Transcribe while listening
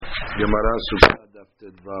Gemara Succah Daf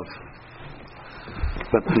Vav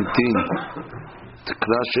Batnitin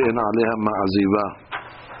Tikra she'en aleha ma'aziva.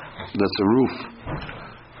 That's a roof.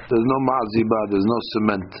 There's no ma'aziva. There's no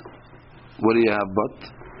cement. What do you have? But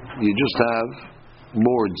you just have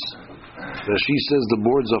boards. Rashi says the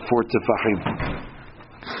boards are 4 tefachim.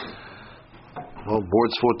 Well,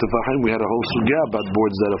 boards 4 tefachim. We had a whole sugya about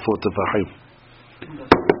boards that are 4 tefachim.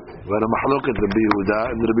 We had a mahloket Rabbi Yehuda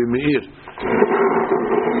and Rabbi Meir.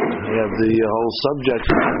 We have the whole subject.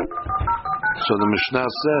 So the Mishnah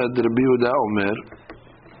said, Rabbi Yehuda Omer,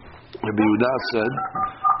 Rabbi Yehuda said,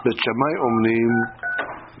 Bet Shammai Omrim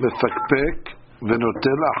mefakpek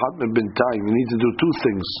venotel achat mebintayim. You need to do 2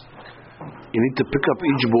 things. You need to pick up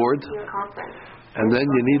each board, and then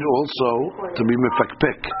you need also to be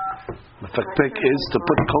mefakpek. Mefakpek is to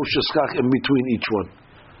put kosher skach in between each one.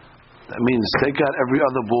 That means take out every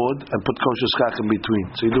other board and put kosher skach in between.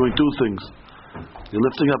 So you're doing 2 things. You're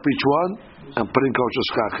lifting up each one and putting kosher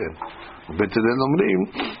skach in. Betelen omrim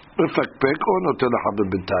mefakpek or notel achat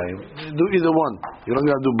mebintayim. Do either one. You don't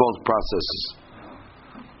got to do both processes.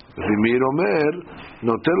 Rabbi Meir Omer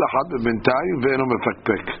notel achat mebintayim ve'eno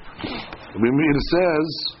mefakpek. Rabbi Meir says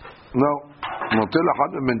no, notel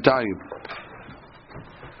achat mebintayim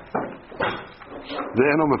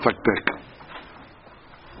ve'eno mefakpek.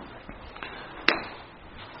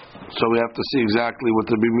 So we have to see exactly what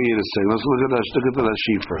the Rabbi Meir is saying. Let's look at the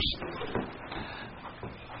Rashi first.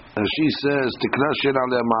 Rashi says, "Tikra she'en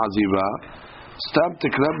aleh ma'aziva, stam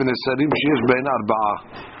tikra b'nesarim sheyesh bein arba'ah."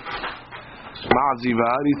 Ma'aziva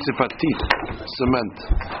ritzifatit, cement.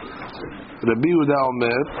 Rabbi Yehuda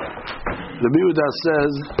Omer, Rabbi Yehuda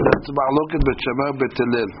says that's ma'aloket Bet Shammai Bet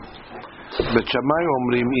Hillel. Bet Shammai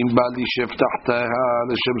Omrim im bali shef tahtaha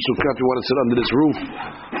l'shem Sukkah. If you want to sit under this roof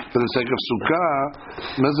for the sake of Sukkah,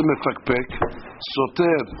 mezeh mefakpek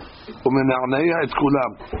soter umena'neya et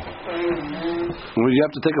kulam. You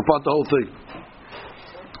have to take apart the whole thing.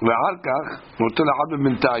 Ve'al kach notel achat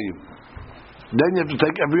b'mintayim. Then you have to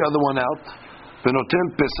take every other one out. Ve'notel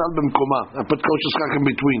pesal b'mkoma and put kosher skach in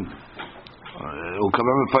between.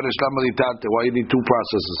 Ukavem mefarish lama litate. Why you need 2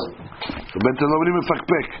 processes? Betel omrim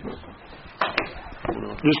mefakpek.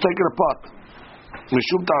 Just take it apart.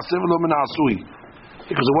 Mishum ta'aseh lo min asui.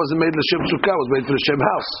 Because it wasn't made l'shem sukkah, it was made for the shem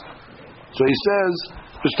house. So he says,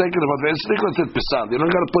 just take it apart. You don't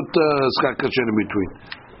got to put skach kasher in between.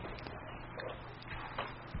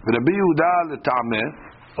 Rabbi Yehuda l'tameh.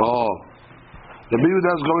 Rabbi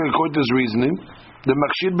Yehuda is going according to his reasoning. The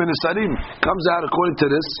makshir ben isarim comes out according to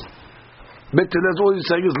this. Bet Hillel, all he's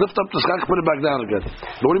saying is lift up the skach, put it back down again.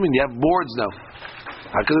 But what do you mean? You have boards now.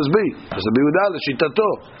 How can this be? Because Rabbi Yehuda l'shitato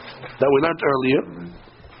that we learned earlier.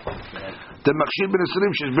 The makshir ben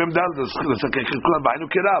isarim she's brim down the skach kulam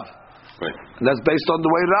b'aynu kirav. And that's based on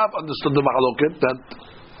the way Rav understood the mahaloket, that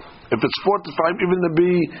if it's 4 to 5, even to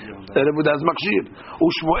be Rabbi Yehuda's makshir.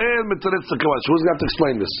 Ushmuel mitzaretz l'kavach. Who's got to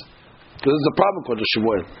explain this? Because there's a problem called the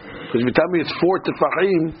Shmuel. Because if you tell me it's 4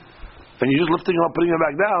 tefachim and you're just lifting it up, putting it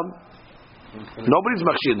back down, nobody's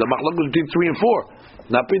makshir. The machlok is between 3 and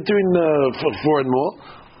 4, not between 4 and more.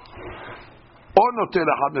 Or notel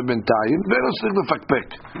achat mebintayim, ve'eno tzarich lefakpek.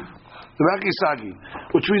 The Makisagi,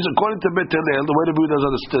 which means according to Bet Hillel, the way the Buddha is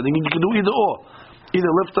understanding, you can do either or.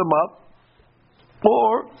 Either lift them up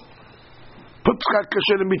or put skach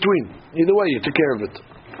kasher in between. Either way, you take care of it.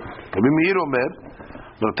 Rabbi Meir Omer,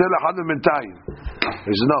 notel achat mebintayim.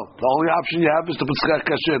 He says no. The only option you have is to put skach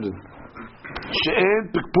kasher in. She'en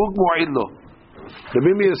pikpuk mu'id lo.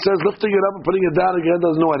 Rabbi Meir says lifting it up and putting it down again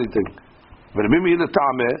doesn't know anything. But Rabbi Meir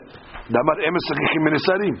l'tameh, damar emes sakichim min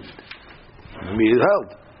esarim. Rabbi Meir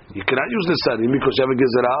held. You cannot use the sarim because you have a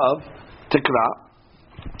gezerah of tikra.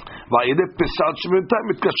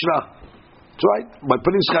 That's right. By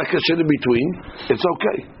putting skach kasher in between, it's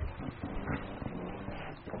okay.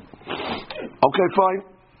 Okay, fine.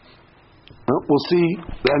 We'll see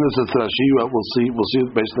the end of the Rashi. We'll see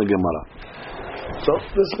it based on the Gemara. So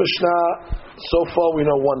this Mishnah, so far we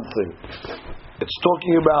know one thing. It's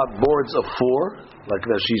talking about boards of 4, like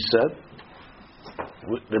Rashi said.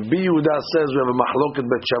 The Rabbi Yehuda says we have a mahloket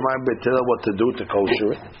Bet Shammai and Bet Hillel what to do to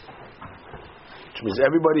kosher it. Which means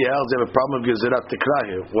everybody else have a problem with Gezerah Tikra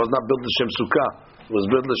here. It was not built l'shem Sukkah. It was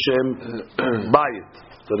built l'shem Bayit.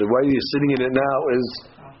 So the way you're sitting in it now is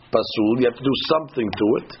pasul. You have to do something to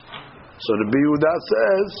it. So the Rabbi Yehuda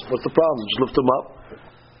says, what's the problem? Just lift them up.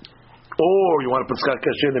 Or you want to put skach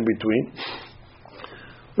kasher in between.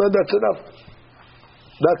 No, that's enough.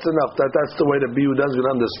 That's enough. That's the way the Rabbi Yehuda is going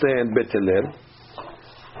to understand Bet Hillel.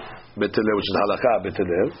 Bet Hillel, which is halakha Bet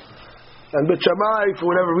Hillel, and Bet Shammai, for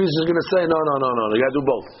whatever reason, is going to say no. You got to do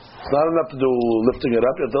both. It's not enough to do lifting it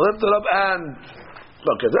up. You have to lift it up and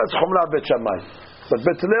Okay, that's Chumrah Bet Shammai. But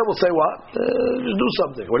Bet Hillel will say what? Just do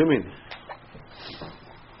something. What do you mean?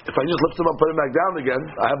 If I just lift them up, put them back down again,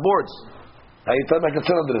 I have boards. How you tell me I can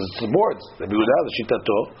sit under this? It's boards. The Yehuda, the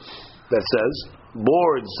Shitato, that says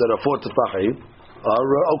boards that are 4 tefachim are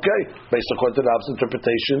okay, based according to the Rabb's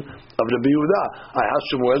interpretation of the Yehuda. I asked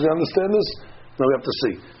him, where does he understand this? Now we have to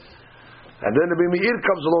see. And then the Meir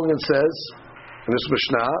comes along and says, in this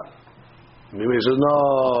Mishnah, Meir says, no,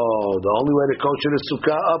 the only way to coach it is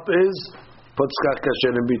Sukkah up is put Sukkah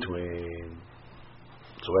kasher in between.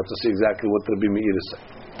 So we have to see exactly what the Meir is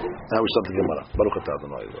saying. Now we start the Gemara. Baruch atah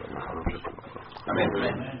Adonai. Amen.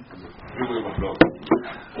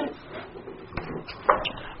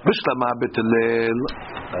 Bishlama Bet Hillel.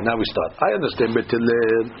 Now we start. I understand Bet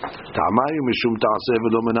Hillel. Ta'amayu mishum ta'aseh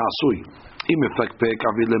v'lo min ha'asui. Im mefakpek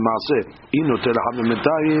avid le'maaseh. Im noter l'chad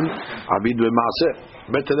me'mentayim avid le'maaseh.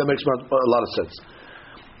 Bet Hillel makes a lot of sense.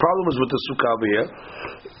 Problem is with the Sukkah over here.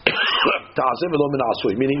 Ta'aseh v'lo min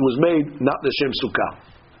ha'asui. Meaning it was made not l'shem Sukkah.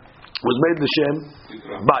 It was made l'shem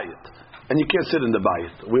bayit. And you can't sit in the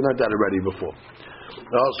bayit. We learned that already before.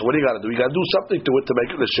 So what do you got to do? You got to do something to it to make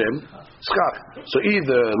it l'shem Sukkah. So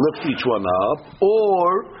either lift each one up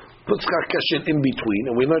or put Sukkah kasher in between.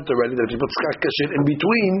 And we learned already that if you put Sukkah kasher in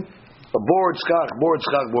between a board Sukkah,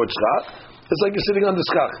 it's like you're sitting on the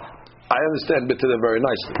Sukkah. I understand Bet Hillel very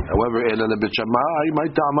nicely. However, Bet Shammai, my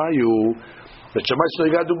ta'amayu, Bet Shammai, so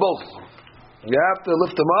you got to do both. You have to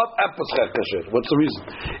lift them up and put Sukkah kasher. What's the reason?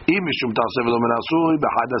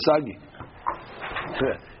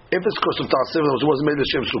 If it's because of ta'aseh it wasn't made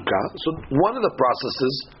l'shem Sukkah, so one of the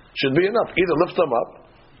processes should be enough. Either lift them up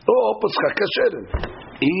or put Sukkah kasher in.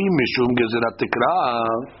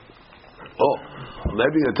 Oh,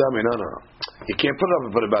 maybe you tell me, no. You can't put it up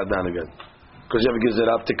and put it back down again. Because you have a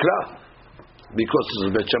gezerat tikra. Because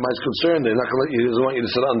as Bet Shammai is concerned, they're not going to let you, they want you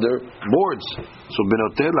to sit under boards. So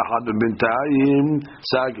benotel lahad bintayim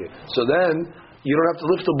sage. So then you don't have to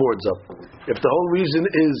lift the boards up. If the whole reason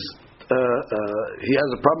is he has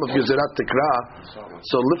a problem with gezerat tikra,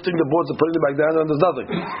 so lifting the boards and putting them back down, then there's nothing.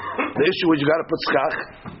 The issue is you got to put skach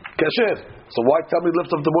kasher. So why tell me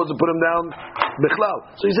lift up the boards and put them down bichlal?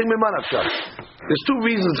 So he's saying memanat shach. There's two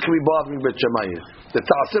reasons can be bothering Bet Shammai: the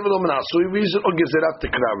ta'aseh v'lo min ha'asui reason or gezerat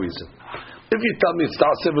tikra reason. If you tell me it's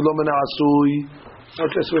ta'aseh v'lo min ha'asui,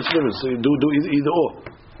 okay, so it's different. So you do either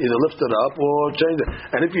or. Either lift it up or change it.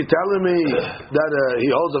 And if you're telling me that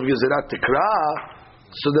he holds of gezerat tikra,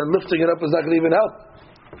 so then lifting it up is not going to even help.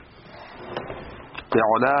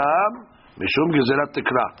 Te'olam mishum gezerat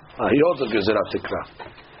tikra. He holds of gezerat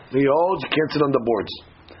tikra. He holds you can't sit on the boards.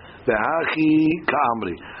 Ve'hachi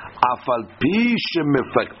ka'amri. Afal pi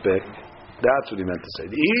shemefakpek. That's what he meant to say.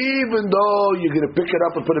 Even though you're going to pick it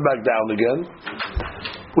up and put it back down again,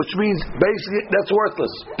 which means basically that's worthless.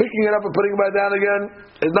 Picking it up and putting it back down again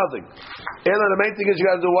is nothing. And the main thing is you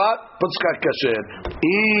got to do what? Put Sukkah kasher.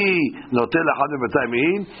 Notel lahad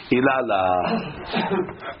b'tayim ilala.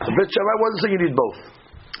 Bet Shammai wasn't saying you need both.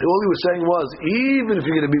 All he was saying was, even if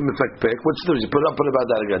you're going to be mefakpek, what's the reason? You put it up, put it back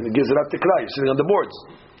down again. It gives it up to cry. You're sitting on the boards.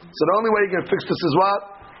 So the only way you can fix this is what?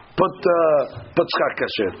 Put Sukkah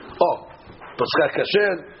kasher. Put Sukkah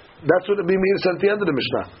kasher. That's what the Meir said at the end of the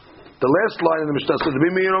Mishnah. The last line in the Mishnah says the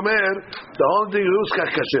Meir Omer, the only thing you do is Sukkah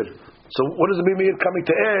kasher. So what is the Meir coming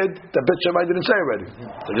to add that Bet Shammai didn't say already?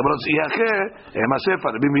 The Gemara says, "Iacheh emasefa."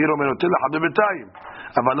 The Meir Omer notel lahad b'tayim,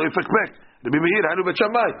 aval lo yifakpek. The Meir hanu Bet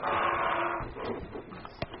Shammai.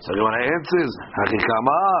 So the Gemara answers, "Hachi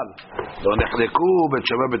kamal lo nechleku Bet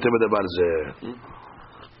Shammai b'tem davar zeh."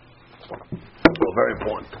 Well, very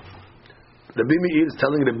important. The Meir is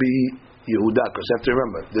telling the Yehuda, because you have to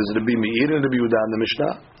remember, there's the Meir and the Yehuda in the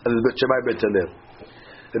Mishnah, and there's Bet Shammai Bet Hillel.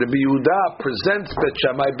 The Yehuda presents Bet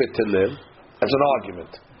Shammai Bet Hillel as an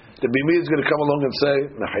argument. The Meir is going to come along and say,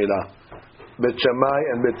 Nahila, Bet Shammai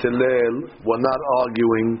and Bet Hillel were not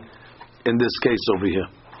arguing in this case over here.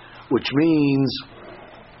 Which means,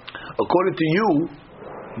 according to you,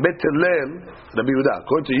 Bet Hillel, the Yehuda,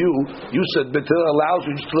 according to you, you said Bet Hillel allows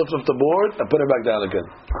you just to lift up the board and put it back down again.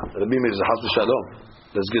 The Meir is a Chas v'Shalom.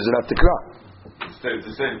 Let's give it out to Kra. It's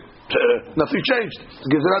the same. Nothing changed.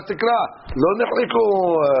 Give it out to Kra. Lo nechliku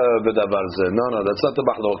b'davar zeh. No, that's not the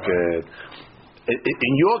machloket.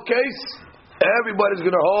 In your case, everybody's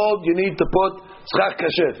going to hold. You need to put Sukkah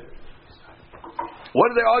kasher.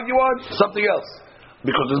 What do they argue on? Something else.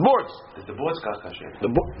 Because there's boards. Is the board Sukkah kasher?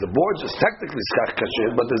 The boards is technically Sukkah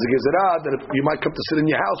kasher, but there's a gezerah that you might come to sit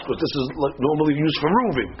in your house because this is normally used for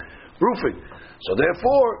roofing. So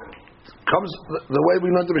therefore, comes the way we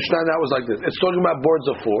learned the Mishnah now was like this. It's talking about boards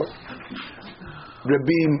of 4.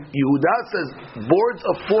 Rabbi Yehuda says boards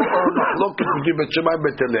of 4 are machloket between Bet Shammai and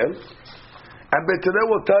Bet Hillel, And Bet Hillel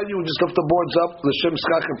will tell you, just lift the boards up, l'shem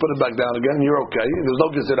schach, and put it back down again. You're okay. There's no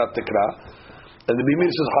gezerat tikra. And the Bimir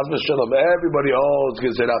says, Chaz v'shalom, everybody holds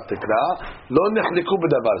gezerat tikra. Lo nechliku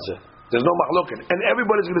b'davar zeh. There's no mahloket. And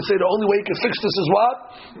everybody's going to say the only way you can fix this is what?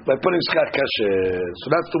 By putting schach kasher. So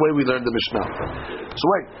that's the way we learned the Mishnah. So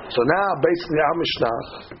wait. So now, basically, our Mishnah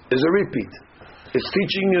is a repeat. It's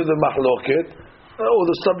teaching you the mahloket, or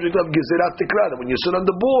the subject of gezerat tikra. That when you sit on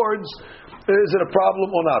the boards, is it a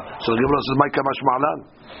problem or not? So the Gemara says, "My kamash ma'alan."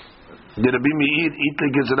 Did Rabbi Meir eat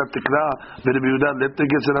the gezerat tikra? Did Rabbi Yehuda let the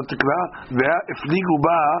gezerat tikra? Ve'a ifligu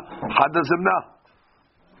ba hadazemna.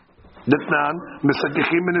 Ditnan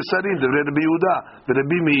mesakichim minisarin. Did Rabbi Yehuda? Did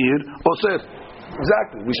Rabbi Meir? Osir.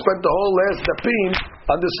 Exactly. We spent the whole last dapim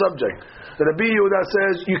on this subject. The Rabbi Yehuda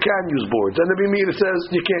says you can use boards, and Rabbi Meir says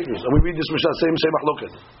you can't use. And we read this Mishnah same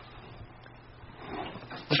mahloket.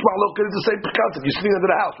 This mahloket is the same concept. You're sitting under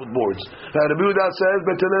the house with boards. Rabbi Yehuda says,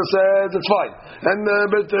 Bet Hillel says it's fine, and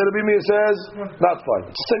Rabbi Meir says not fine.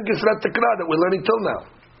 It's the same gezerat tikra that we're learning till now.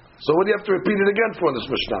 So what do you have to repeat it again for in this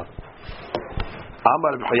Mishnah?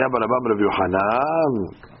 Amar Rabbi Chaya bar Abba Rabbi Yochanan.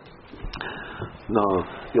 No,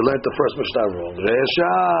 you learned the first Mishnah wrong.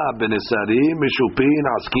 Resha b'nesarim mishupin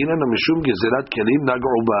askinan mishum gezerat kelim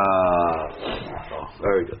nag'uba.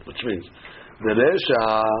 Very good. Which means the Resha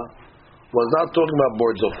was not talking about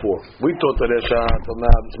boards of four. We thought the Resha until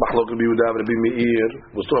now this machlok Rabbi Yehuda Rabbi Meir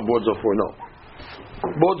was talking about boards of four. No,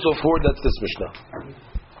 boards of four. That's this Mishnah.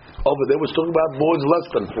 Over there was talking about boards less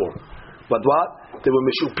than four. But what? They were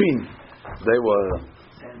mishupin. They were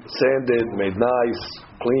sanded, made nice,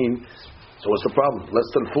 clean. So what's the problem? Less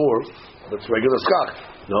than four, that's regular skach.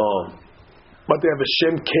 No. But they have a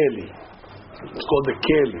shem keli. It's called the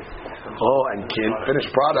keli. Oh, and finished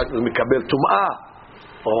product is mikabel tum'ah.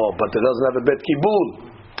 Oh, but it doesn't have a bet kibul.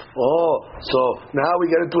 Oh, so now we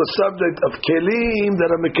get into a subject of kelim that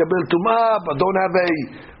are mikabel tum'ah, but don't have a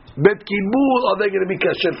bet kibul. Are they going to be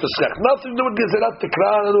kasher for skach? Nothing to do with gezerat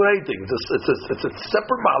tikra or anything. It's a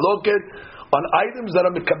separate mahloket on items that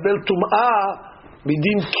are mikabel tum'ah.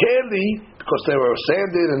 Midin keli, because they were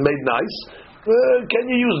sanded and made nice. Can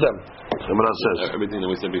you use them? Gemara says everything that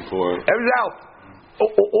we said before. Everything out.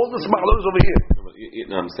 All this machlok is over here.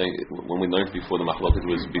 No, I'm saying when we learned before the machlok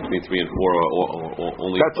was between 3 and 4, or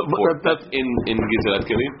only that's in gezerat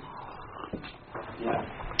kelim.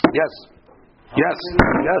 Yes,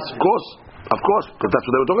 of course, because that's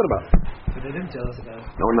what they were talking about. But they didn't tell us about it.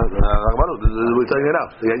 No, we're telling you now.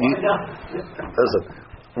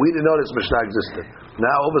 Listen. We didn't know this Mishnah existed.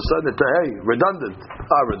 Now all of a sudden it's redundant.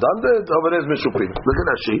 Redundant? Over there is Mishupin. Look at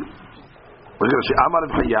Rashi. Amar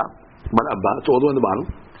Chaya bar Abba. It's all the way on the bottom.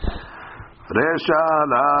 Resha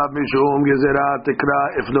la mishum gezerat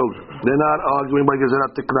tikra iflug. They're not arguing by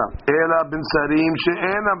gezerat tikra. Ela bin sarim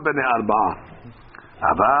she'enam b'nei arba'a.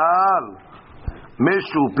 Aval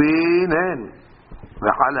mishupin hen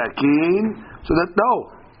v'halakin. So that no,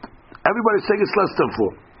 everybody's saying it's less than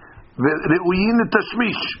 4. ראויים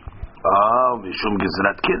לתשמיש. משום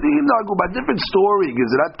גזרת כלים, נהגו different story,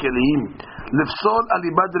 גזרת כלים, לפסול על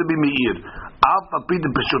ליבד רבי מאיר, אף על פי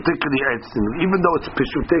דפשוטי כלי עצם, even though it's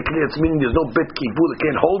פשוטי כלי עצם, meaning there's no bit קיבול, they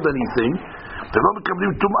can't hold anything, they לא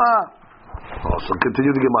מקבלים טומאה. So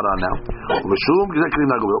continue the Gemara now. משום גזרת כלים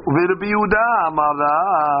נהגו, ורבי יהודה אמר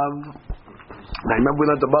רב. Now remember we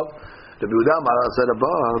learned above? Rabbi Yehuda said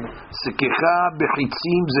above, Succah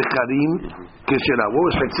bechitzim zecharim keshera. What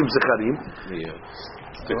was chitzim zecharim?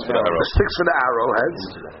 Sticks for the arrow. Sticks for the arrowheads,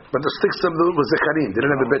 but the sticks of them was zecharim. They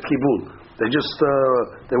didn't have a bet kibul. They just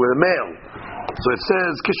they were the male. So it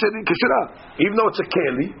says keshera, even though it's a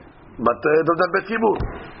keli, but it doesn't have bet kibul.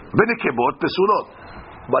 Benekebot pesulot.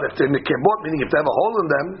 But if they're nekebot, meaning if they have a hole in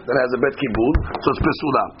them, then it has a bet kibul, so it's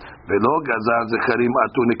pesula. Velo gazar zecharim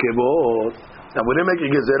atu nekebot. Now we didn't make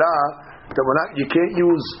a gezerah that you can't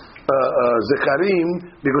use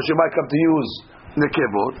zecharim because you might come to use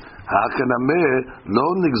nekebot. Lo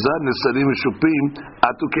nigzar nesarim mishupim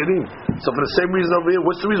atu kelim. So for the same reason over here,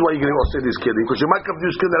 what's the reason why you're going to say these kelim? Because you might come to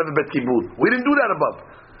use kelim that have a bet kibul. We didn't do that above.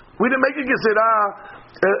 We didn't make a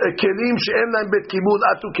gezerah kelim she'en laim bet kibul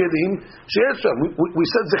atu kelim she'esher. We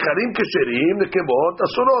said zecharim kesherim nekebot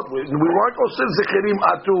asurot. We weren't also zecharim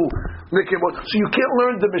atu nekebot. So you can't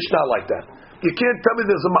learn the Mishnah like that. You can't tell me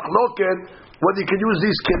there's a mahloket whether you can use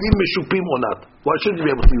these kelim mishupim or not. Why shouldn't you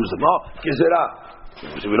be able to use them? Oh, gezerah.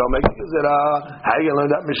 So we don't make a gezerah. How are you going to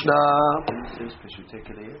learn that Mishnah?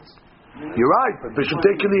 You're right, but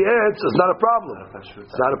Peshutei Kli is not a problem.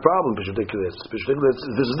 It's not a problem, Peshutei Kli.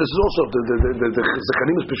 This is also, the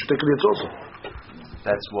Zecharim is Peshutei Kli also.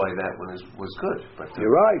 That's why that one was good. But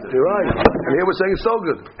you're right. And here we're saying it's no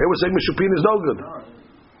good. Here we're saying Mishupin is no good.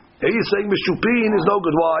 Here you're saying Mishupin is no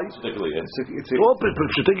good. Why? Particularly,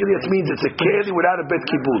 it means it's a keli without a bet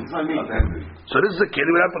kibul. So this is a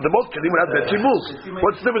keli without, but the most keli without bet kibuls.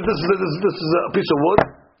 What's the difference? This is a piece of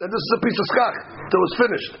wood, and this is a piece of skach that was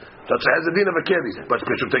finished. That's has a din of a keli. But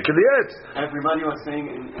Mishupin keliyet. Everybody was saying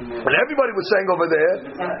and everybody was saying over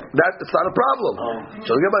there that it's not a problem.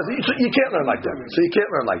 So you can't learn like that. You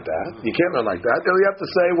can't learn like that. You have to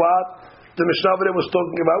say what the Mishnah was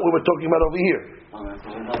talking about. We were talking about over here.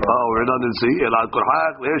 Redundancy.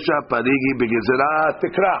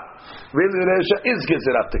 Really, Resha is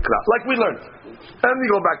gezerat tikra, like we learned. And we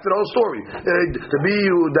go back to the whole story. The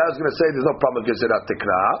Yehuda is going to say there's no problem with gezerat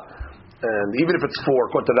tikra. And even if it's 4,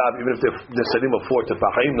 according to that, even if the sedim of 4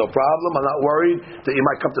 tefachim, no problem. I'm not worried that you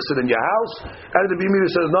might come to sit in your house. And the Bimir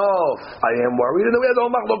says, no, I am worried. And then we had the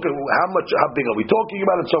whole look at how big are we talking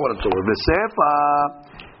about, and so on and so forth. V'sefa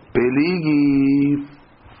peligi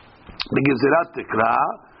begezerat tikra.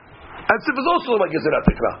 And Sif is also about gezerat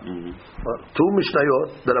tikra. 2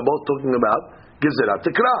 mishnayot that are both talking about gezerat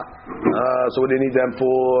tikra. So what do you need them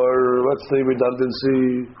for? What's the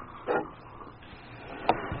redundancy?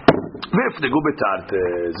 V'ifnegu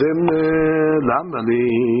b'tartes.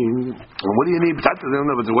 What do you need b'tartes?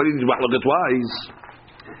 What do you need b'achloket wise?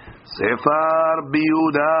 Sefar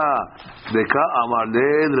biyuda deka amar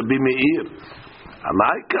lel Rabbi Meir.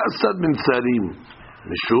 Amai ka'asad min sarim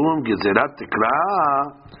mishum gezerat tikra.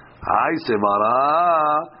 Hay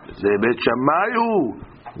sevara lebet shamayu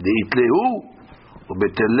deitlehu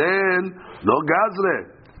ubetelel lo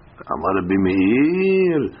gazre. Amar Rabbi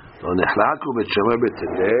Meir. Which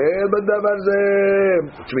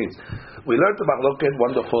means we learned about look at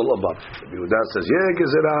wonderful above. The Yehuda says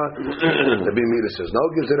gezerah. The Bimir says no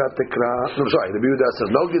gezerah tikra. No, sorry. The Yehuda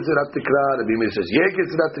says no gezerah tikra. The Bimir says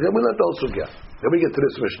gezerah tikra. We learned also Succah. Then we get to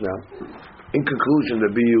this Mishnah. In conclusion,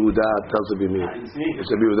 the Yehuda tells the Bimir.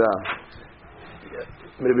 It's the Yehuda.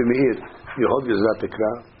 The Bimir, you hold gezerah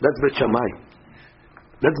tikra. That's Bet Shammai.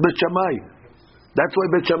 That's why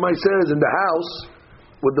Bet Shammai says in the house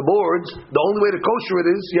with the boards, the only way to kosher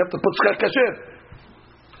it is you have to put Succah kasher,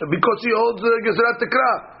 because he holds gezerat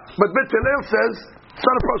tikra. But Bet Hillel says it's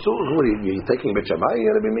not a problem. You're taking Bet Shammai,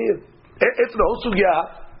 you're going to be meir. It's the whole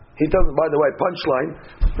sugya. He tells him, by the way, punchline,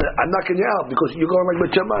 I'm knocking you out because you're going like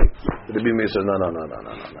Bet Shammai. The Meir says no.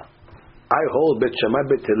 I hold Bet Shammai,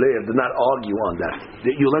 Bet Hillel did not argue on that.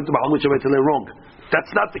 You learned about Bet Shammai, Bet Hillel wrong.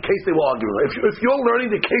 That's not the case they were arguing. If you're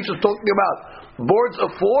learning the case of talking about boards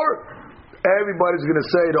of 4, everybody's going to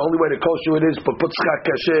say the only way to kosher it is to put Succah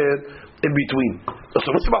kasher in between. So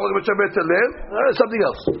what's the matter with something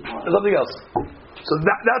else? So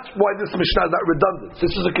that's why this Mishnah is not redundant. This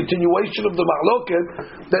is a continuation of the Ma'loket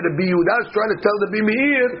that the Yehuda is trying to tell the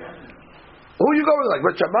Bimir, who are you going like?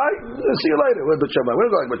 Bet Shammai? See you later. Where's Bet Shammai? We're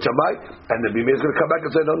going like Bet Shammai. And the Bimir is going to come back and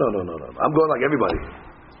say, no. I'm going like everybody.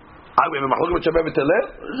 I have a Ma'loket Bet Shammai Bet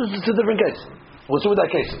Hillel. It's a different case. What's with that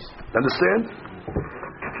case? Understand?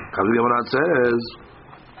 Because the Gemara says,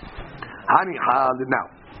 Hani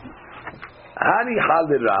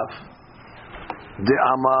Halid Rav, De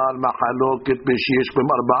Amar Mahaloket Beshish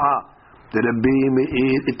Bem Arba'a, De Rabbi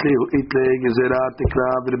Meir Itle Gezerat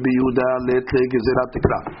Tikra, Rabbi Yehuda Letle Gezerat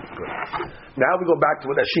Tikra. Now we go back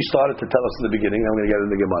to what she started to tell us in the beginning. I'm going to get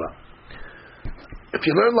in the Gemara. If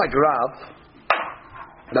you learn like Rav,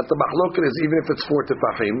 that the Mahloket is even if it's 4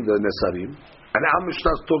 tefachim, the Nesarim, and our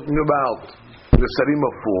Mishnah is talking about the Sarim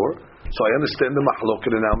of 4, so I understand the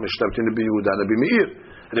Mahloket in our Mishnah between the Yehuda and the Meir.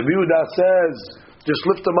 And the Yehuda says, just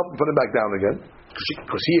lift them up and put them back down again,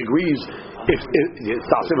 because he agrees. If you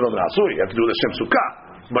have to do the Shem Sukkah,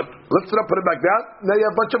 but lift it up, put it back down. Now you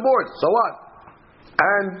have a bunch of boards. So what?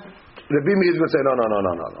 And the Meir is going to say, no.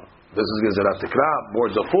 This is gezerat tikra.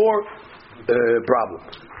 Boards of 4. Problem.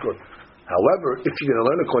 Good. However, if you're going to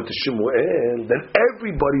learn according to Shemuel, then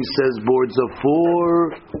everybody says boards of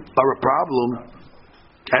 4 are a problem.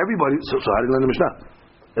 Everybody. So how do you learn the Mishnah?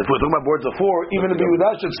 If we're talking about boards of 4, even the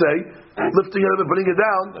Yehuda should say, lifting it up and putting it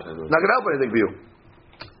down, not going to help anything for you.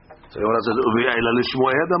 So Yehuda says, he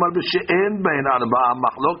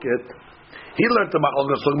learned the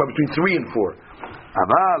Mahloket talking about between 3 and 4.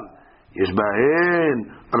 Aval, yesh bahen,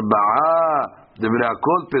 arba'a, דברי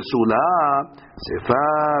הכל פסולה, ספה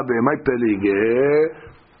במאי פליגה.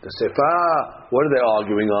 The Sefa, what are they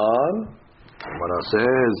arguing on? Gemara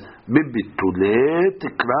says, בביטולי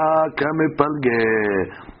תקרא כמפלגה,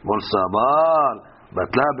 מול סבר,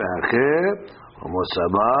 בטלה באחר, ומול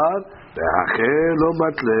סבר, באחר לא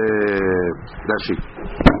בטלה. Rashi.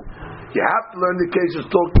 You have to learn the cases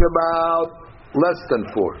talking about less than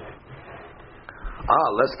 4.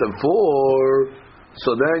 Less than 4.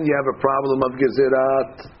 So then you have a problem of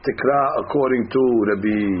Gezerat Tikra according to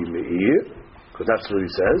Rabbi Meir, because that's what he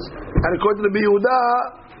says. And according to Rabbi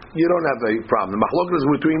Yehuda, you don't have a problem. The Mahloket is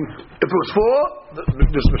between, if it was 4,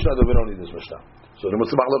 this Mishnah, we don't need this Mishnah. So then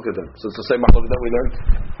what's the Mahloket then? So it's the same Mahloket that we learned.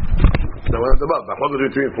 That went up above. Mahloket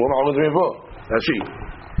is between 4, Mahloket is between 4. That's she.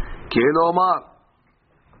 Kilo Omar.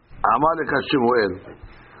 Amar Leka Shemuel.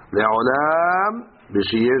 Le'olam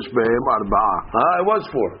b'shiyesh behem arba'a. It was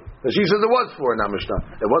 4. She says it was 4 in our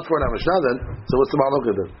Mishnah. It was 4 in our Mishnah then. So what's the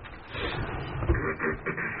Mahloket then?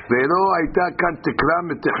 Ve'lo hayta kan tikra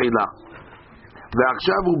mitechila.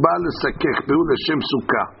 Ve'achshav hu ba l'sakech behu l'shem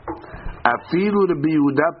Sukkah. Afilu Rabbi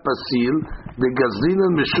Yehuda pasil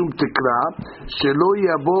degazlinan mishum tikra shelo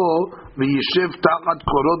yabo v'yishev tachat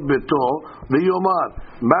korot beto v'yomar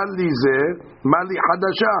mali zeh mali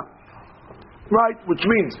hadasha. Right, which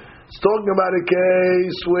means it's talking about a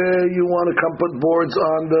case where you want to come put boards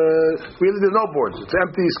on the... Really, there's no boards. It's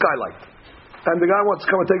empty skylight. And the guy wants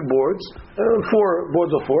to come and take boards, 4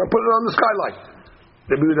 boards or 4, and put it on the skylight.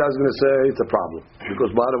 The Buddha is going to say it's a problem.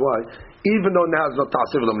 Because, by the way, even though now it's not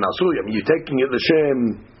ta'asiv l'm nasui, I mean, you're taking it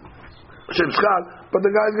l'shem shchal, but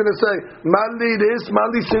the guy's going to say, Mali this,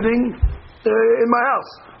 Mali sitting in my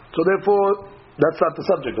house. So therefore, that's not the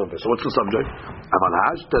subject of this. So what's the subject? Aval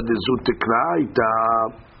hashta dezu tikra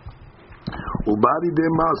ita... ובא לידי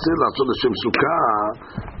מעשה לעשות לשם סוכה,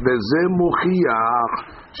 וזה מוכיח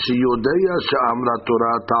שיודע שאמרה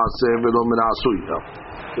תורה תעשה ולא מן העשוי.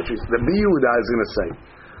 Which is, the Yehuda is going to say,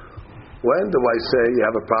 when do I say you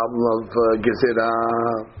have a problem of gezerah?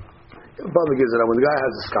 You have a problem of gezerah when the guy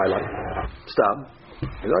has a skylight. Stop.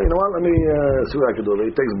 You know what? Let me see what I can do.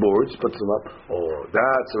 He takes boards, puts them up. Oh,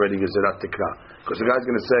 that's already gezerah tikra. Because the guy's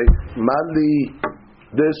going to say, Mali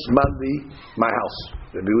this, Mali my house.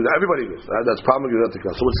 Everybody does. That's problem with Gezerat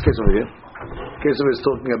Tikra. So what's the case over here? The case over here is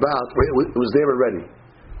talking about, it was there already.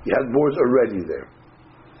 You had boards already there.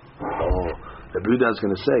 Oh, the Buddha is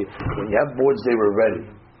going to say, when you have boards there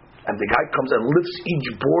already, and the guy comes and lifts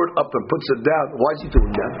each board up and puts it down, why is he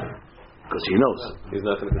doing that? Because he knows. He's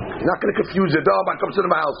not going to confuse it. Oh, I come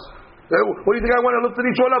to my house. What do you think I want to lift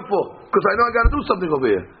each one up for? Because I know I got to do something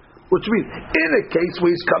over here. Which means, in a case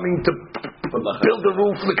where he's coming to build a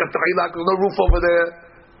roof, like a there's no roof over there.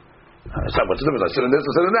 So what's the difference? I sit in this,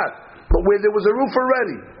 I sit in that. But where there was a roof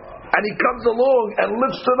already, and he comes along and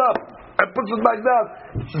lifts it up and puts it back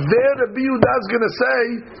down, there the Yehuda is going to say,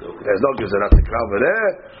 there's no Gezerat Tikra over there.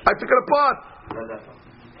 I took it apart.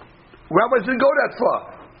 Rabbis didn't go that far.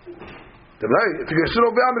 If you're going to sit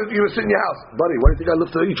over there, you're going to sit in your house. Buddy, why do you think I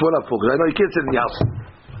lifted each one up for? Because I know you can't sit in your house.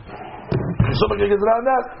 Somebody gets around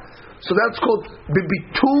that. So that's called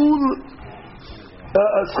bibitul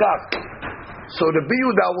schak. So the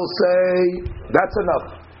Yehuda will say that's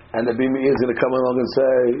enough, and the Bimi is going to come along and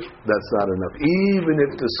say that's not enough. Even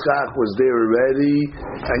if the schak was there already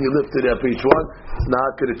and you lifted up each one, it's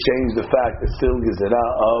not going to change the fact it's still gezerah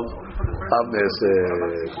of this.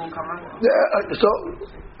 So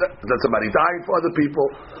that's somebody dying for other people.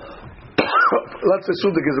 Let's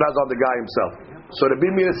assume the gezerah is on the guy himself. So the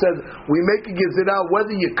Bimir says, we make a gezerah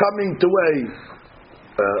whether you're coming to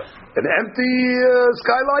an empty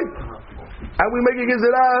skylight, and we make a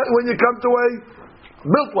gezerah when you come to a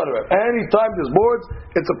built whatever. Anytime there's boards,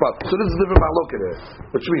 it's a problem. So this is a different mahloket here.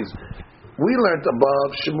 Which means, we learned above,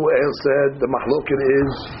 Shemuel said, the mahloket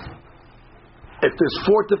is, if there's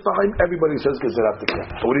 4 tefachim, everybody says gezerah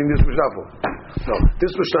tikra. So what do you need this Mishnah for? No,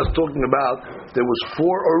 this Mishnah is talking about, there was 4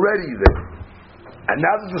 already there. And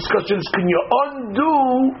now the discussion is, can you undo,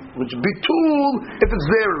 which bitul, if it's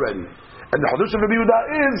there already? And the Hadush of Rabbi Yehuda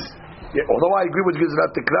is, although I agree with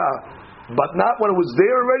Gezerat Tikra, but not when it was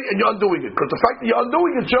there already and you're undoing it. Because the fact that you're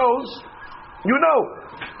undoing it shows, you know.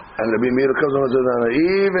 And Rabbi Meir comes on and says,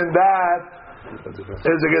 even that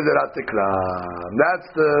is a Gezerat Tikra. That's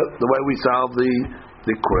the way we solve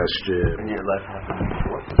the question. And you're allowed to have them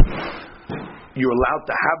before. You're allowed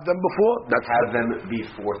to have them before? That's have them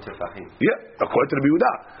before tefachim. Yeah, according to the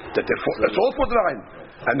Yehuda. That's all 4 tefachim.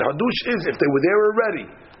 And the Hadush is, if they were there already,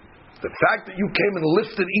 the fact that you came and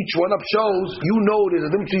lifted each one up shows you know there's a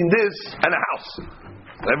difference between this and a house.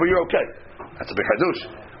 Whenever you're okay. That's a big Hadush.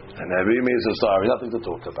 And Rabbi Meir says, sorry, nothing to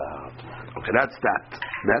talk about. Okay, that's that.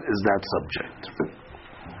 That is that subject.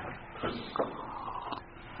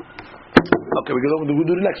 Okay, we'll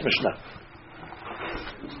do the next Mishnah.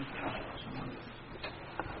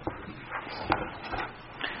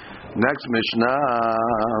 Next Mishnah.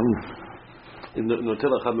 In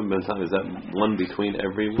Notila Chabim Bentan, is that one between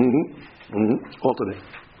every one?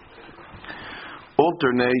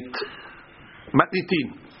 Alternate.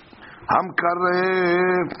 Matnitin.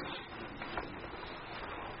 Hamkarev.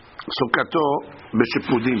 Sukkato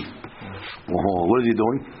b'shipudim. Oh, what is he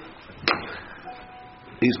doing?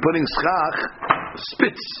 He's putting schach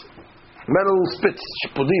spits, metal spits,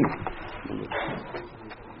 shipudim.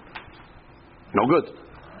 No good.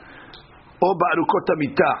 Or ba'arukot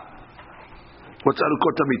hamita. What's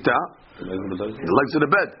arukot hamita? The legs of the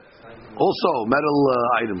bed. Also metal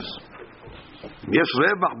items. Yesh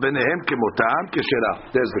revach benehem kemotam keshera.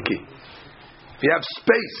 There's the key. If you have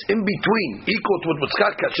space in between equal to what's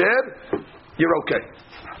kasher, you're okay.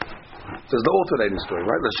 There's the alternating story,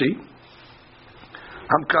 right? Let's see.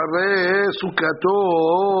 Hamkareh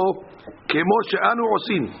sukato kemo she'anu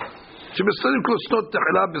osim. Shebestarim klostot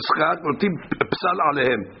tehila b'schak notim psal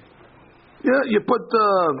alehem. Yeah, you put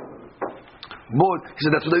board. He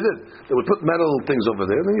said that's what they did. They would put metal things over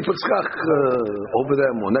there, and then you put schach over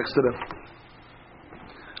them or next to them.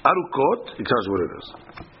 Arukot, he tells you what it is.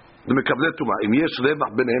 The mekablet tuma. Im yesh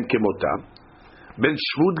revach benehem kemotam. Ben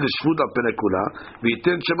shvud l'shvud al pnei kula,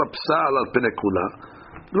 v'yiten shema psal al pnei kula.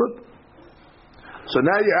 Good. So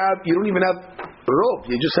now you don't even have a rope.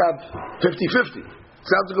 You just have 50-50.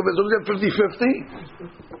 Sounds like as long as you have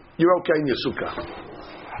 50-50, you're okay in your sukkah.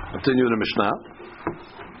 Continue the Mishnah.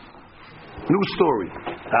 New story.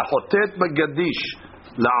 Hachotet bagadish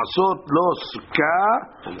la'asot lo sukkah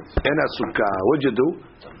ena sukkah. What'd you do?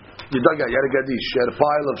 You dug out. You had a gadish. You had a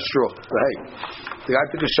pile of straw. Hey, the guy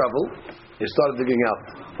took a shovel. He started digging out.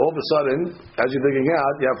 All of a sudden, as you're digging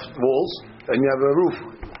out, you have walls and you have a roof.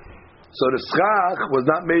 So the schach was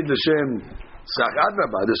not made l'shem schach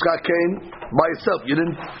adraba. The schach came by itself. You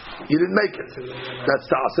didn't make it. That's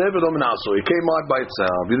ta'aseh v'lo minaso. It came out by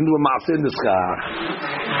itself. You didn't do a ma'aseh in the schach.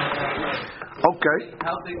 Okay.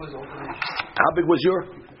 How big was opening? How big was your?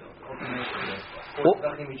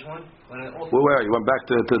 Each one? Where are you? Went back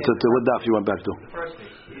to what daf you went back to?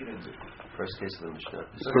 First case of the Mishnah.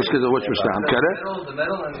 First case of which Mishnah? The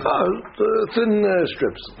metal and thin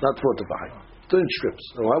strips, not fortified. Thin strips.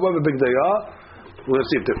 However big they are, we're going to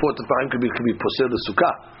see if they're fortified. Could be posel the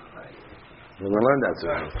sukkah. We're going to learn that.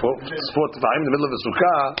 Fortified in the middle of the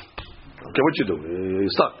sukkah. Okay, what you do?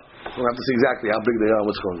 You're stuck. We'll have to see exactly how big they are.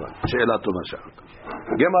 What's going on? She'elah tova sha'at.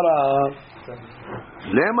 Gemara.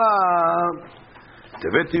 Lema.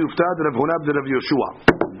 Teveti uftad Rav Huna b'Rav Yoshua.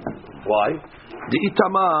 Why? The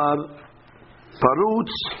itamar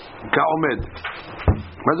parutz ka'omed.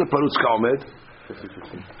 What's the parutz ka'omed?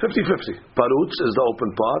 50-50. Parutz is the open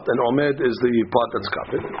part, and omed is the part that's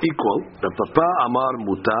covered. Equal. Rav Papa amar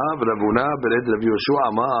mutav, Rav Huna b'Red Rav Yoshua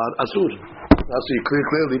amar asur. Now see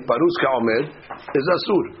clearly, parutz ka'omed is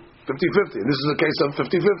asur. 50-50. This is a case of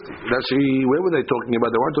 50-50. Actually, where were they talking about?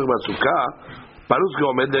 They weren't talking about sukkah. Parutz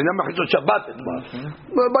ka'omed, they're not mechitza Shabbat.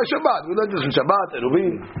 By Shabbat. We learned this in Shabbat,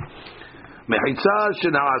 Eruvin. Mechitza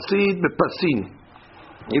shena'asid bepasin.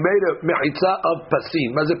 He made a mechitza of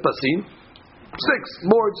pasin. What is it pasin?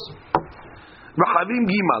 6 boards. Rahavim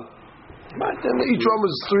gimal. Each one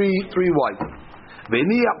was three wide.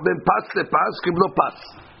 V'niach ben pas lepas kiblo pas.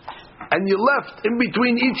 And you left in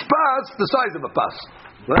between each pas the size of a pas.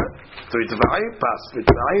 Right? 3 tefahim pas, 3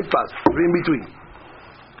 tefahim pas, 3 in between.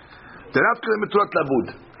 They're not going to be turat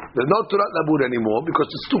labud. There's no turat labud anymore because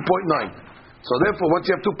it's 2.9. So therefore, once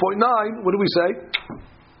you have 2.9, what do we say?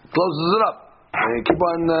 Closes it up. And keep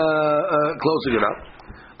on closing it up.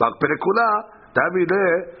 But perekula, tavi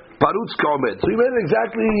there, parutz ka'omed. So you made it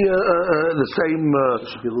exactly the same.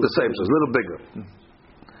 So it's a little bigger.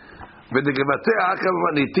 So we're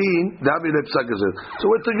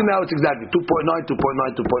thinking now it's exactly 2.9, 2.9,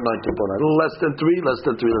 2.9, 2.9. A little less than 3, less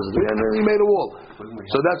than 3, less than 3. And then he made a wall.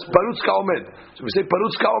 So that's parutz ka'omed. So we say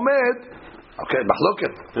parutz ka'omed. Okay,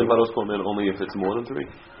 machloket. Parutz ka'omed only if it's more than 3.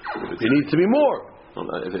 It needs to be more.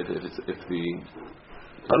 If the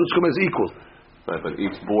parutz ka'omed is equal. Right, but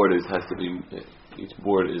each board has to be. Each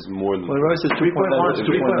board is more than. Well, Rice is 3.1.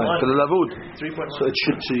 3.1 for the lavud. 3.1. So it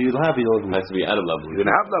should. So you'll have your. It has to be out of lavud. You're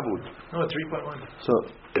gonna have lavud. No, 3.1. So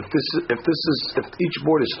if each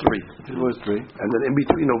board is 3, it was 3, and then in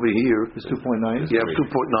between over here it's 2.9. you have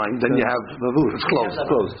 2.9. Then you have lavud. It's closed. It's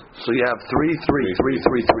closed. So you have 3, 3,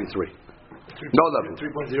 3, 3, 3, 3. No lavud.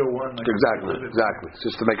 3.01. Exactly. It's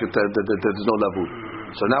just to make it that there's no lavud.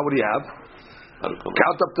 So now what do you have?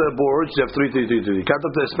 Count up the boards. You have 3, 3, 3, 3. Count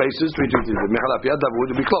up the spaces. 3, 3, 3. Mechalaf yad lavud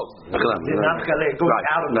will be closed. Right. It goes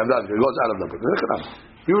out of lavud.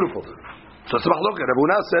 Beautiful. So it's machloket. Rav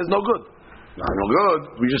Huna says no good. No good.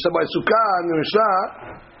 We just said by Sukkah and the Mishnah,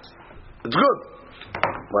 it's good.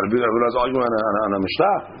 But Rav Huna's arguing on a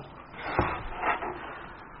Mishnah.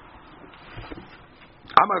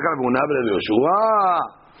 Amar Rav Huna b'Rav Yoshua,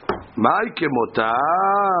 Mai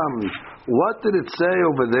kemotam What did it say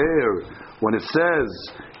over there when it says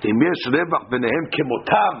Im yesh revach benehem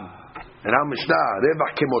kemotam? And our Mishnah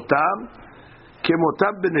revach kemotam,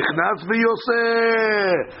 kemotam benichnas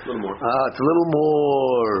v'yoseh. A little more. It's a little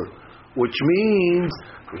more, which means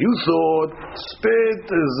you thought spit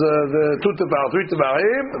is the 2 tevarim, 3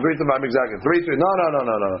 tevarim, 3 tevarim exactly. 3. No.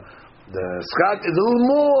 The schach is a little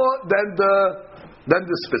more than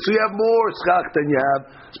the spit. So you have more schach than you have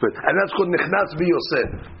spit, and that's called nichnas v'yoseh,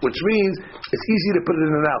 which means it's easy to put it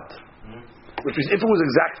in and out. Which means if it was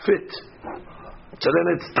exact fit, so then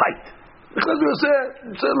it's tight. Nichnas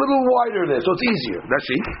v'yoseh, it's a little wider there, so it's easier. That's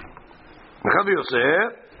she. Nichnas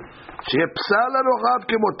v'yoseh. שיהיה פסל הרוחב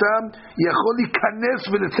כמותם יכול להיכנס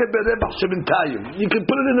ולצא ברווח שבינתיים. You can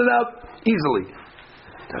put it in and out easily.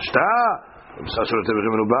 תשתה, פסל שלא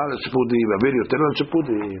תבחים מנובר לשיפודים, אוויר יותר על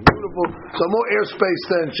שיפודים. So more airspace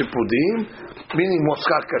than שיפודים, meaning more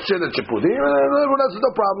schach קשה than שיפודים, that's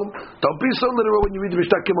no problem. Don't be so literal when you read the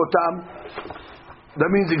Mishnah כמותם. That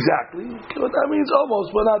means exactly. That means almost,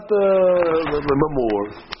 but not more.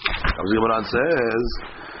 As the Gemara says,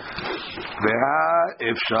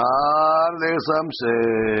 אפשר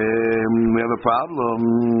לצמצם. We have a problem,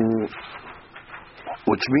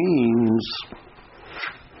 which means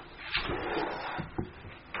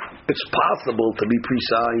it's possible to be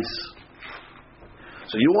precise.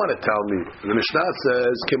 So you want to tell me the Mishnah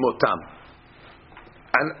says kemotam,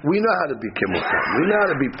 and we know how to be kemotam. We know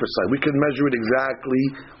how to be precise. We can measure it exactly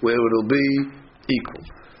where it'll be equal.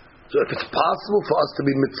 So if it's possible for us to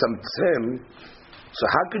be mitzamtzem, so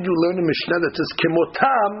how could you learn a Mishnah that says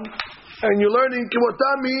kemotam, and you're learning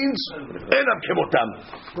kemotam means enam kemotam?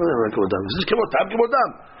 This is kemotam.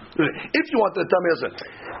 If you want to tell me, listen,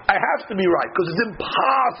 I have to be right because it's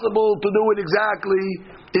impossible to do it exactly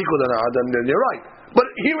equal. Then you're right. But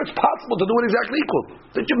here it's possible to do it exactly equal.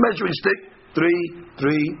 That your measuring stick 3.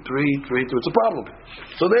 It's a problem.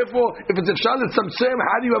 So therefore, if it's a shalit samsem,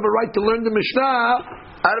 how do you have a right to learn the Mishnah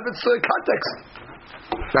out of its context?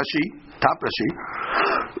 Rashi. Top Rashi.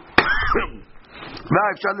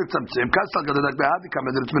 אפשר לצמצם, כסר גדלק בהד,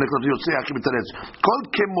 כמדרת מנכלת יוצא, אחי מתרץ. כל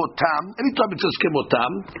כמותם, anytime it says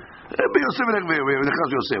כמותם, ביוסף ונכנס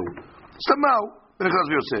ויוסף. סתמאו, ונכנס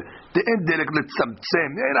ויוסף. אין דלק לצמצם,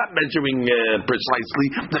 you're not measuring precisely,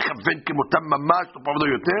 לכוון כמותם ממש, לא פעם לא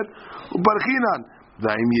יותר, וברכינן.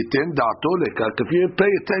 והאם ייתן דעתו לכך, if you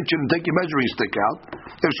pay attention and take your measuring stick out,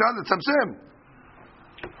 אפשר לצמצם.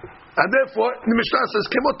 And therefore, the Mishnah says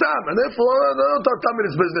kemotam, and therefore, don't tell me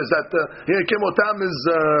this business that here kemotam is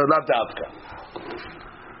lav da'avka.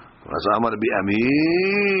 So I'm going to be Ami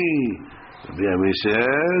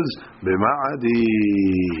says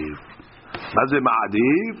b'ma'adiv. What's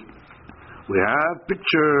b'ma'adiv? We have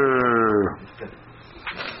picture.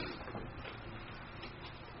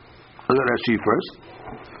 Look at Rashi first.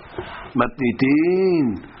 Matnitin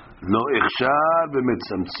lo ichshar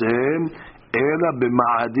b'mitzamtzem אלא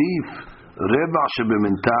במעדיף רבע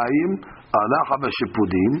שבמנתיים הלך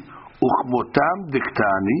בשיפודים וכמותם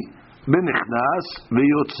דקטני בנכנס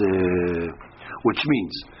ויוצא, which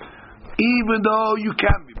means even though you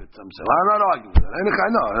can be mitzamtzem, I'm not arguing with that. I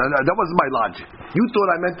know that wasn't my logic. You thought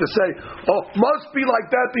I meant to say, must be like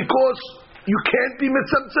that because you can't be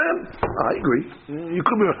mitzamtzem. I agree. You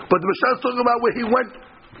could be, but the Mishnah is talking about where he went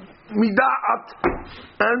mida'at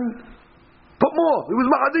and put more. It was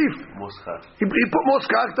ma'adif. He put more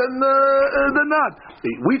skach than not.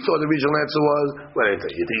 We thought the original answer was,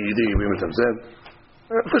 you think you mean mitzamtzem?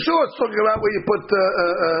 For sure, it's talking about where you put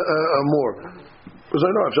more. Because I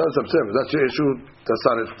know I'm trying to that's your issue. That's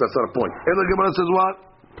not a point. Daily Gemara says what?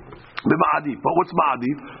 The ma'adif. But what's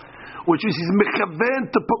ma'adif? Which is he's mechaven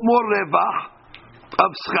to put more revach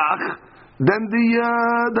of skach than the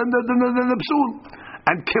psul.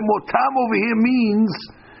 And kemotam over here means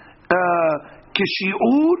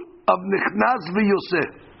Shiur of nichnas v'yoseh.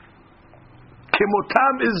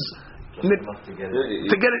 Kemotam is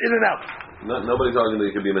to get it in and out. Nobody's arguing that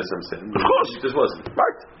it could be a mitzamtzem. Of course, it just wasn't.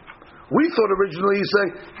 Right. We thought originally you say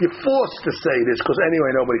you're forced to say this because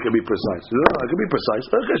anyway nobody can be precise. No, it can be precise.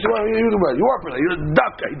 Okay, so you are precise. You're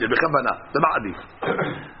dafka. He did the ma'adif.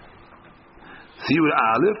 See with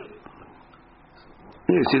Aleph.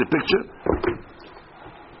 You see the picture.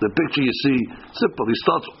 The picture you see, simple. He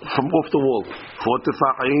starts from off the wall. 4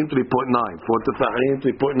 tefachim, 3.9. 4 tefachim,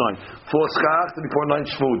 3.9. 4 schach, 3.9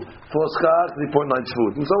 shvud. 4 schach, 3.9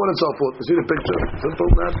 shvud. And so on and so forth. You see the picture? Simple,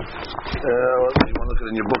 man. You want to look at it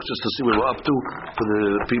in your books just to see what we're up to for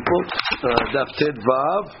the people. Daf Ted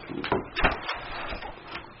Vav.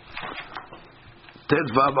 Ted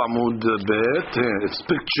Vav Amud Bet. It's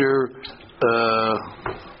picture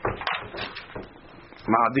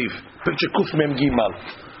Ma'adif. Picture Kuf Mem Gimal.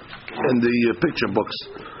 in the picture books.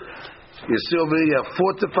 You see over here, you have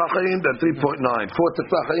 4 tefachim, then 3.9. 4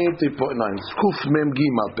 tefachim, 3.9. Skuf mem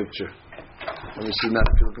gimal picture. Let me see now if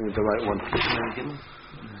you're looking at the right one.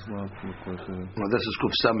 Well, this is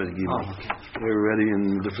Kuf Samid gimal. We're already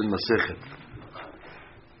in different masechet.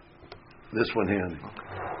 This one here.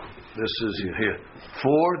 This is here.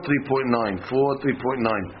 4, 3.9. 4,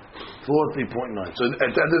 3.9. 4, 3.9. So at the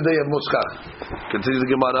end of the day, you have Muskach. Continue the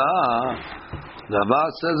Gemara. Rava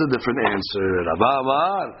says a different answer. Rava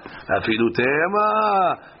amar, afilu tema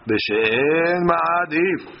b'she'en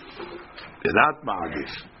ma'adif. Not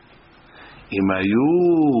ma'adif. Im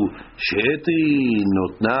hayu sheti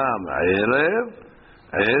notnam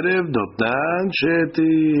erev notnan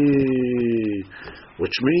sheti.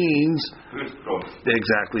 Which means,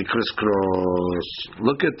 exactly, crisscross.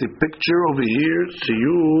 Look at the picture over here,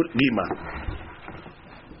 Shiur Gima.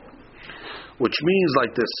 Which means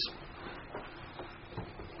like this.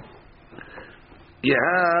 You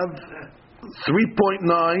have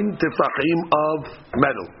 3.9 tefachim of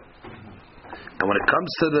metal, and when it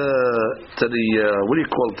comes to the what do you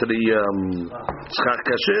call it, to the Succah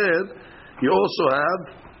kasher, you also have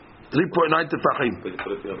 3.9 tefachim, but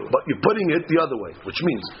you're putting it the other way, which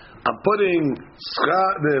means I'm putting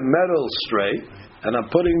the metal straight, and I'm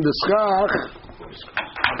putting the Succah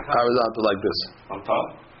horizontal like this. On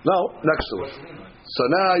top? No, next to it. So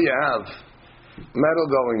now you have metal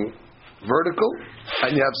going vertical,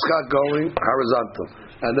 and you have Succah going horizontal,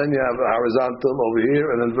 and then you have a horizontal over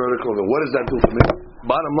here, and then vertical. What does that do for me?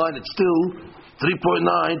 Bottom line, it's still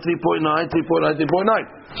 3.9, 3.9, 3.9, 3.9.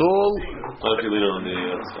 It's all.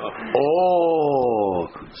 Oh,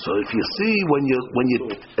 so if you see when you're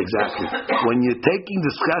taking the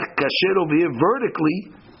Succah kasher over here vertically,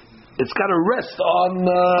 it's got to rest on.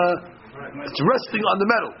 It's resting on the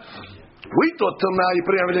metal. We thought till now you're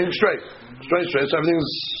putting everything straight, so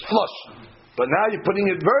everything's flush. But now you're putting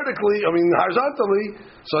it vertically, horizontally.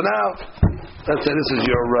 So now, let's say this is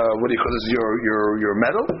your what do you call this? Your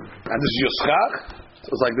metal, and this is your Succah. So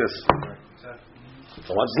it's like this.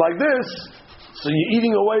 So once it's like this, so you're eating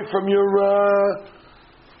away from your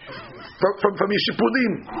from your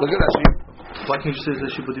shipudim. Look at that. Why can't you say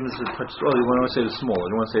the shipudim is a touch? Oh, you want to say it's small.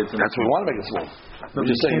 You want to say it's. That's what we want to make it small. No,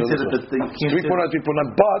 you can't say that. 3.9,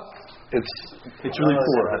 3.9, but it's really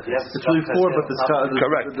 4. It's really 4, but the Succah.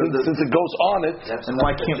 Correct. Since it goes on it. And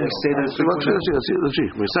why can't we say that it's 3.9? Let's see.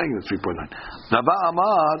 We're saying it's 3.9. Rava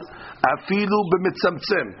amar afilu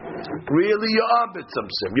b'mitzamtzem. Really, you are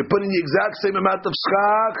mitzamtzem. You're putting the exact same amount of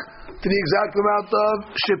Succah to the exact amount of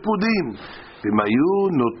shipudim. B'mayu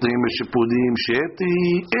notnim shipudim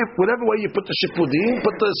sheti. If whatever way you put the shipudim,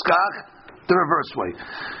 put the Succah the reverse way.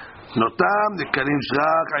 Notam dekarim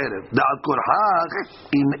Succah erev. Da'al korhach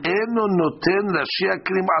im eno noten rashi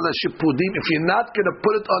akrim ala shipudim. If you're not going to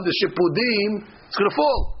put it on the shipudim, it's going to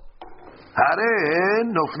fall.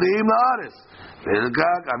 Haren noflim la'aretz.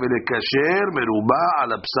 Ve'elgag amile kasher meruba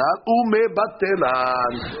ala bsar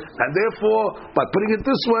umebatelan. And therefore, by putting it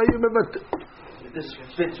this way, you mevatel. This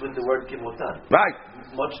fits with the word kimotan. Right.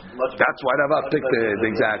 Much. That's why Rava picked it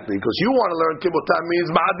exactly, because you want to learn kimotan means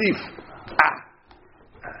ma'adif.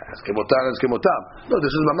 It's kimotan, it's kimotan. No,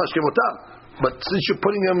 this is mamash kimotan. But since you're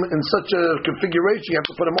putting them in such a configuration, you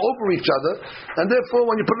have to put them over each other, and therefore,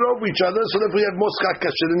 when you put it over each other, so therefore you have more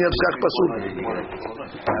Succah kasher and you have Succah pasul. You're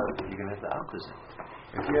going to have the opposite.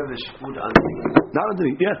 If you have the shput underneath. Not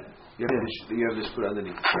underneath, yeah. You have the shput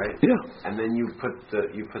underneath, right? Yeah. And then you put the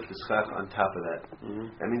Succah on top of that.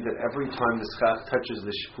 Mm-hmm. That means that every time the Succah touches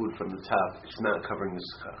the shput from the top, it's not covering the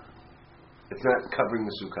Succah. It's not covering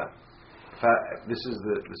the Sukkah. This is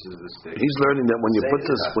the stage. He's learning that when you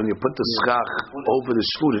put the Succah over the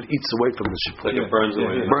shput, it eats away from the shput. Like it burns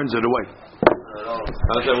away. Burns it away. How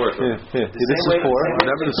does that work? This is 4.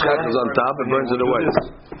 Whenever the Succah is on top, it burns it away.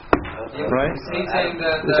 Right? He's saying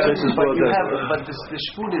that. But the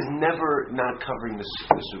shput is never not covering the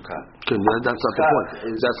Sukkah. That's not the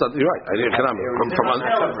point. That's not. You're right.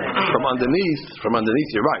 From underneath,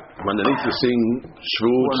 you're right. From underneath, you're seeing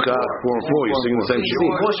shvut, Sukkah, 4 and 4. You're seeing the same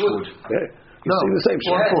shvut. Yeah. You're seeing the same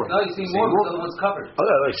shvut. No, you're seeing more than what's covered. Oh,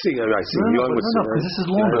 yeah, I see. Because this is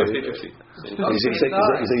longer. He's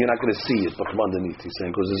saying you're not going to see it, but from underneath, he's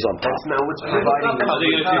saying because it's on top. That's not what's providing.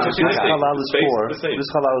 This halal is 4. This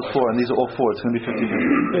halal is 4, and these are all 4. It's going to be 50.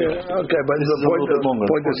 Yeah, okay, but the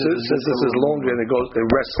point is, since this is longer and it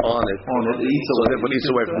rests on it, it eats so therefore it eats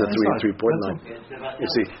away from the 3.9. You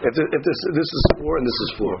see, if this is 4 and this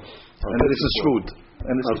is 4, and this is food.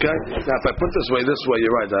 Okay? Now, if I put this way,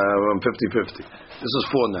 you're right. I'm 50-50. This is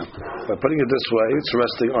 4 now. By putting it this way, it's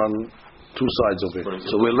resting on Two sides over here.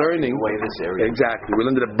 So we're learning exactly. We're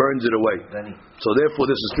learning that it burns it away. So therefore,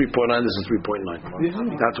 this is 3.9. This is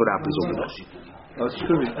 3.9. That's what happens over there.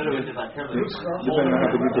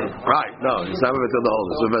 Right? No, it's not mevatel the whole.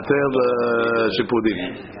 It's mevatel the shipudim.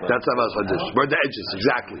 That's Avas Hadish. Burn the edges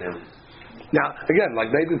exactly. Now again,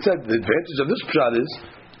 like Nathan said, the advantage of this pshat is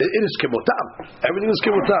it is kimutam. Everything is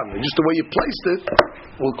kimutam. Just the way you placed it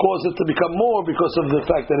will cause it to become more because of the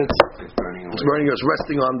fact that it's burning us,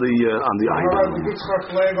 resting on the iron. What about the good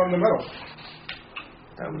Succah leg on the middle?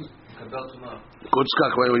 Good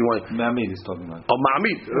Succah, what do you want? Ma'amid is talking about. Oh,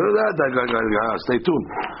 Ma'amid. Stay tuned.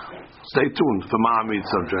 Stay tuned for Ma'amid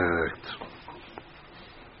subject.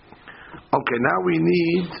 Okay, now we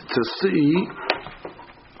need to see.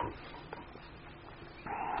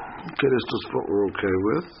 Okay, this is what we're okay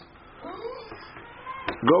with.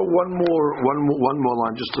 Go one more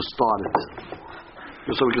line just to start it,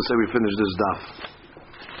 just so we can say we finished this daf.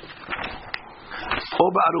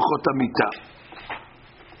 Oba aruchot hamita.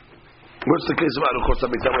 What's the case of aruchot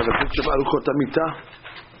hamita? We have a picture of aruchot hamita.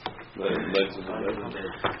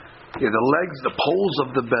 Yeah, the legs, the poles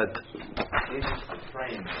of the bed.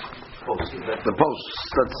 The posts.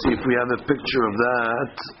 Let's see if we have a picture of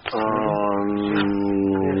that.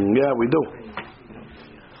 Yeah, we do.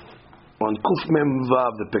 On Kuf Mem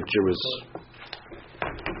Vav, the picture is.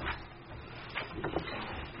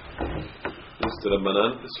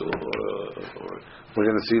 We're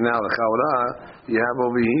going to see now the Chaura. You have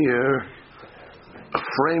over here a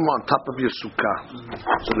frame on top of your sukkah.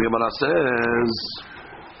 So the Gemara says,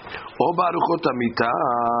 "O baruchot hamita."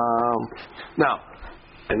 Now,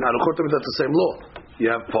 in aruchot hamita, that's the same law. You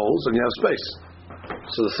have poles and you have space.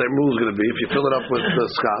 So the same rule is going to be if you fill it up with the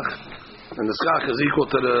skach, and the skach is equal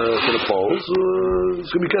to the poles,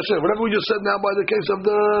 it's going to be kasher. Whatever we just said now by the case of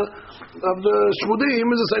the shvudim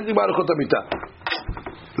is the same thing by aruchot hamita.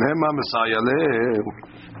 Lema Messiah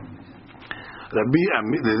Rabbi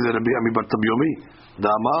Ami bar Yomi.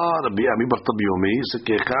 Dama Rabbi Ami bar Yomi.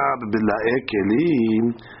 Succah b'bila'e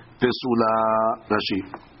kelim pesula Rashi.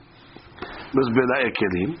 This bila'e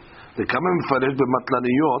kelim. They come and mefarish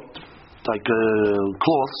b'matlaniyot, like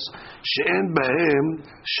cloths. She'en b'hem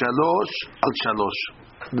shalosh al shalosh.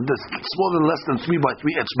 It's more than less than 3 by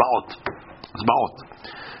 3 etzbaot.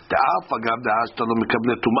 Ta'af agav da'ash talo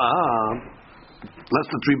mekable tum'ah. Less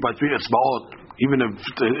than 3 by 3 etzbaot. Even if a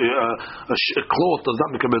cloth does not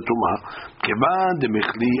become a tumah,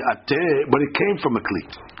 but it came from a kli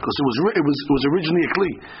because it was originally a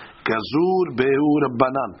kli. Gazur beur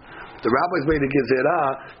banan. The rabbis made a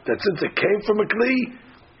gezerah that since it came from a kli,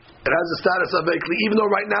 it has the status of a kli, even though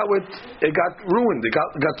right now it got ruined, it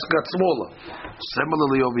got smaller.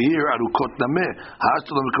 Similarly over here, arukot nameh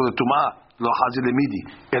ha'ashtolam mikol tumah lo hazi lemidi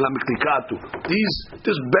ela miklikatu.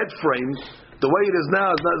 This bed frame, the way it is now,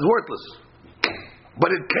 is worthless. But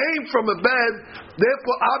it came from a bed,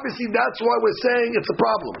 therefore obviously that's why we're saying it's a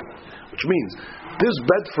problem. Which means, this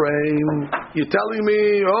bed frame, you're telling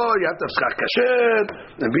me, you have to have schach kasher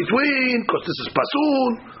in between, because this is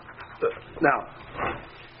pasul. Now,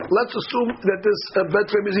 let's assume that this bed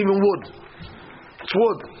frame is even wood. It's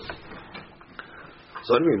wood.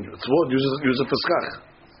 So what do you mean? It's wood, use it for schach.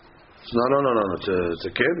 So no, it's a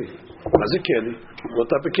keli. What's a keli? What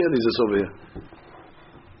type of keli is this over here?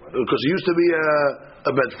 Because it used to be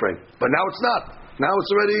a bed frame, but now it's not. Now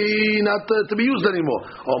it's already not to be used anymore.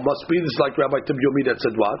 Oh, must be this like Rabbi Yomi that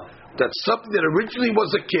said what? That something that originally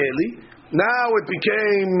was a keli, now it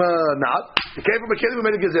became not. It came from a keli, we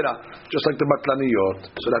made a gezerah, just like the matlaniyot.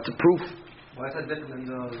 So that's a proof. Why is that different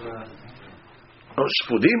than those?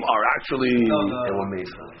 Shvudim are actually they were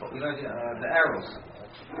made from. The arrows.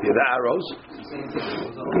 Yeah, the arrows. The same thing.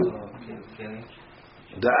 It was also keli.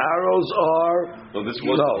 The arrows are this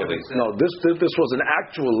was an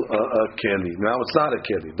actual keli. Now it's not a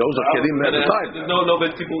keli. Those are kelim at the time. No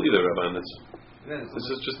bad people either, Rabbi. This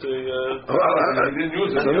is just a. I didn't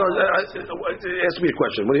use it. Ask me a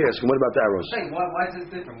question. What are you asking? What about the arrows? Why is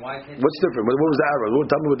this different? What's different? What was the arrow?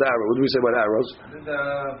 Tell me about the arrow. What do we say about arrows?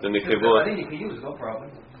 The you can use, no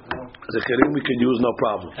problem. The kelim we can use, no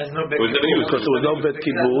problem. Has no bet because there was no bet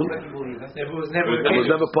kibul. It was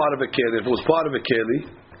never part of a keli. If it was part of a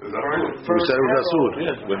keli, we said it was asur.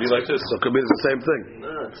 Yeah, would you like this? So it could be the same thing.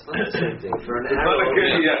 No, it's not the same thing. For an it's not a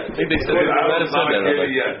keli yet. I think they said it's not a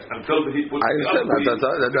keli yet. Until he puts I understand.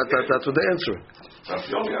 That's what they're answering.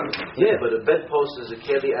 Yeah, but a bedpost is a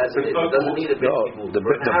keli as it is. It doesn't need a bed kibul. The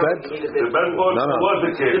bedpost was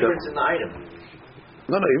a keli. Difference in the item.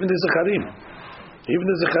 No, even the Zecharim. Even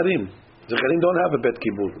the Zecharim. The kelim don't have a bet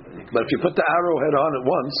kibul. But if you put the arrowhead on it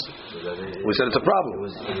once, we said it's a problem.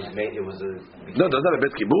 No, it doesn't have a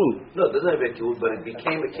bet kibul. No, it doesn't have a bet kibul, but it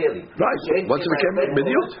became a kelim. Right. Once it became a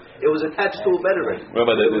bediut, it was attached to a bed already.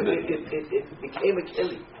 It became a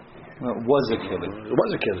kelim. Well, it was a keli. It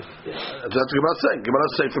was a keli. Yeah. That's what Gemara is saying. Gemara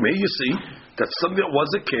is saying from here you see that something that was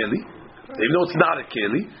a keli, even though it's not a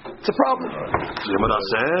keli, it's a problem. So Gemara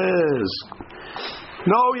says,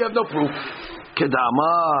 no, you have no proof.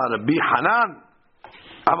 Kedamar Rabbi Hanan,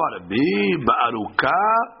 Amar Rabbi Ba'aruka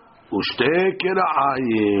Ushte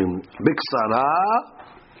Kira'ayim Biksara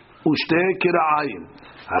Ushte Kira'ayim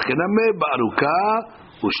Hachiname Ba'aruka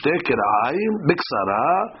Ushte Kira'ayim Biksara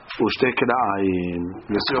Ushte Kira'ayim.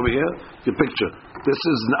 You see over here the picture. This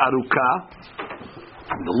is an aruka,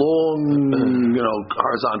 the long,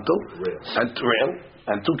 horizontal and rail,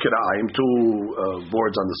 and two kira'ayim, two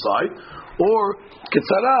boards on the side, or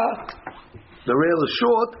kitsara. The rail is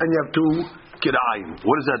short and you have two kira'ayim.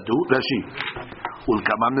 What does that do? Rashi.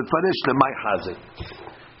 Ulkamam nitfaresh lemay hazeh.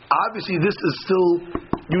 Obviously, this is still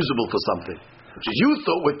usable for something. Which is, you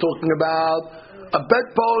thought we're talking about a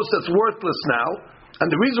bedpost that's worthless now,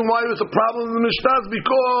 and the reason why it was a problem in the Mishnah is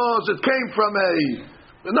because it came from a.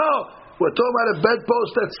 No, we're talking about a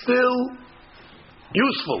bedpost that's still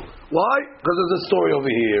useful. Why? Because there's a story over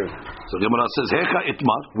here. So the Gemara says, Hecha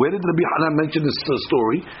itmar. Where did Rabbi Hanan mention this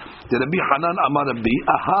story? Did Rabbi Hanan amar Rabbi,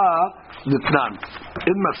 aha, litnan.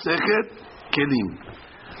 In Masechet Kelim.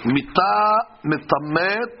 Mita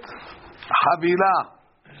mitamet havila.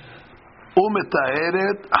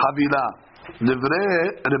 Umetaeret havila.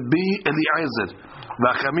 Divrei Rabbi Eliezer.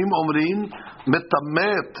 V'achamim omrim,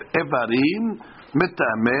 mitamet evarim,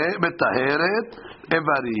 mitaeret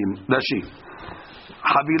evarim. Rashi.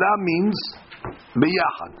 Havila means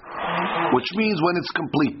biyachad, which means when it's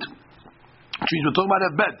complete. Which means we're talking about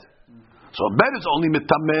a bed. So a bed is only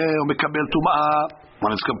mitameh or mikabel tum'ah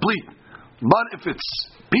when it's complete. But if it's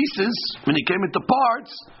pieces, when it came into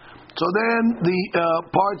parts, so then the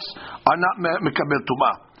parts are not mikabel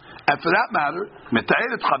tum'ah. And for that matter,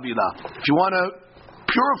 mita'eret havila. If you want to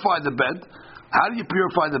purify the bed, how do you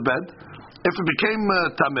purify the bed? If it became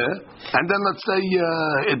tameh, and then let's say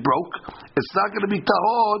it broke, it's not going to be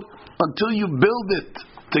tahor until you build it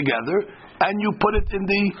together and you put it in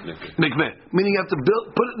the mikveh. Meaning you have to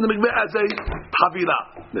put it in the mikveh as a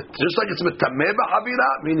havila. Just like it's mitameh havila,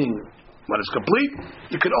 meaning when it's complete,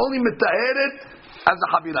 you can only mitaher it as a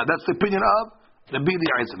havila. That's the opinion of Rabbi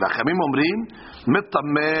Eliezer. V'achamim omrim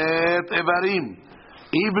mitamet evarim.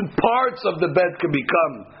 Even parts of the bed can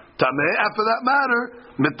become tameh, and for that matter,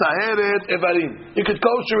 mitaheret evarim. You could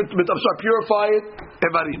kosher it, purify it,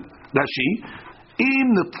 evarim. Dashi,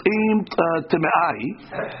 im teme'ahi,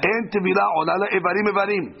 en tevila olala evarim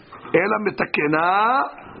evarim. Ela mitakena,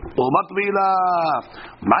 o matvila.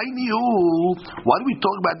 Why do we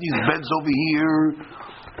talk about these beds over here?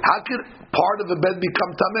 How could part of the bed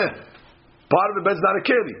become tameh? Part of the bed's not a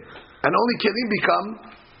keli, and only kelim become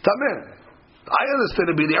tameh. I understand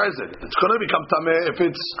it being it's going to become tameh if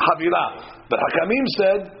it's havila, but Hakamim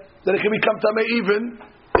said that it can become tameh even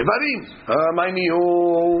evarim.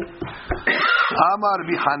 Amar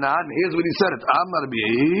bi Hanan. Here's what he said: it. Amar bi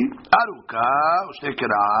aruka ushte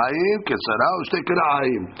kira'ayim kesara ushte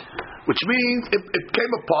kira'ayim, which means it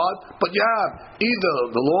came apart, but you have either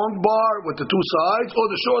the long bar with the two sides or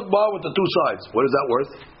the short bar with the two sides. What is that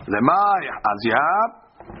worth? Lemay aziyah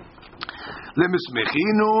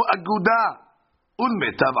lemismechinu aguda.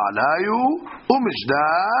 Ulmetav alayu umishda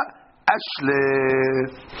ashle.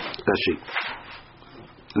 Rashi.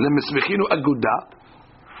 Lemismechinu aguda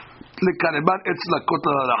lekaraban etz lakot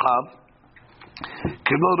harachav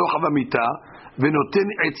kemo rochav hamita venoten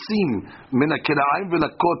etzim min hakira'ayim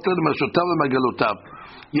velakotel mashotav v'magalotav.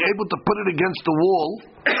 You're able to put it against the wall,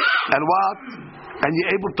 and what? And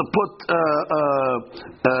you're able to put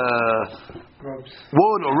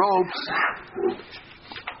wood or ropes.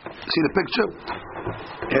 See the picture?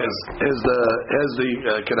 Here's the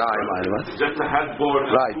kira'ayim line, right? Just a headboard.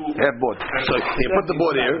 Right, headboard. So you put the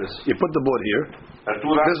board here. You put the board here.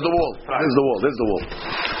 There's the wall. There's the wall. There's the wall.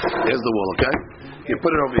 Here's the wall. Okay. You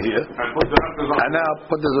put it over here. And now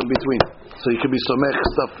put this in between. So you can be somech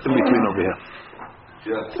stuff in between over here.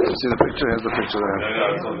 Yes. See the picture? Here's the picture there.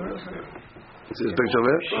 See this picture over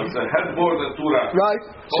here? So it's a headboard and two racks. Right.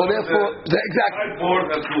 So therefore, exactly. Headboard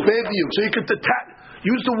and two racks. So you could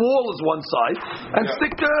use the wall as one side and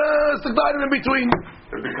stick the item in between.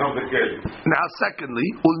 It becomes a keli. Now, secondly,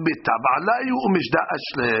 that's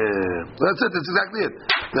it. That's exactly it.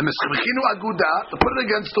 The mischmechinu aguda, put it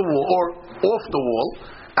against the wall or off the wall,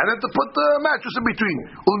 and then to put the mattress in between.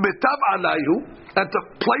 Ulmetav alayhu, and to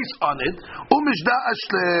place on it. Umishda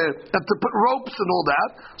ashle, and to put ropes and all that,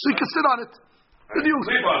 so you can sit on it. Sleep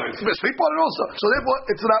on it. Sleep on it also. So therefore,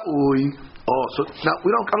 it's ra'ui. Oh, so now I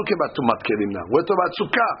don't care about tumat kelim now. We're talking about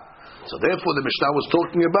sukkah. So therefore, the Mishnah was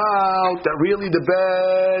talking about that really the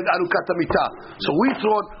bed arukat hamita. So we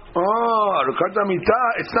thought, arukat hamita,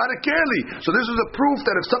 it's not a keli. So this is a proof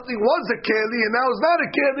that if something was a keli and now it's not a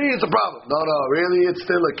keli, it's a problem. No, really, it's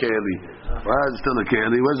still a keli. Why is it still a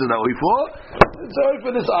keli? Where's it ra'ui for? It's ra'ui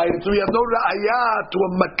for this item. So we have no ra'ayah to a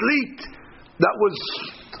matlit that was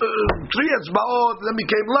 3 etzbaot, then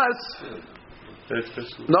became less.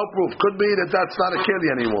 No proof. Could be that that's not a keli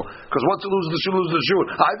anymore. Because once you lose the shiur.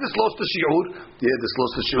 I just lost the shiur. Yeah, this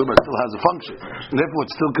lost the shiur, but it still has a function. And therefore,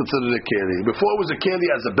 it's still considered a keli. Before it was a keli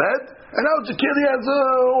as a bed, and now it's a keli as a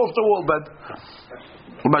off-the-wall bed.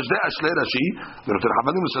 ומג'די אשלי ראשי, ונותן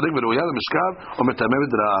חבנים מסדיק וראויה למשכב, ומטמא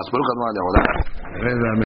בדרס. ברוך אדוני לעולם.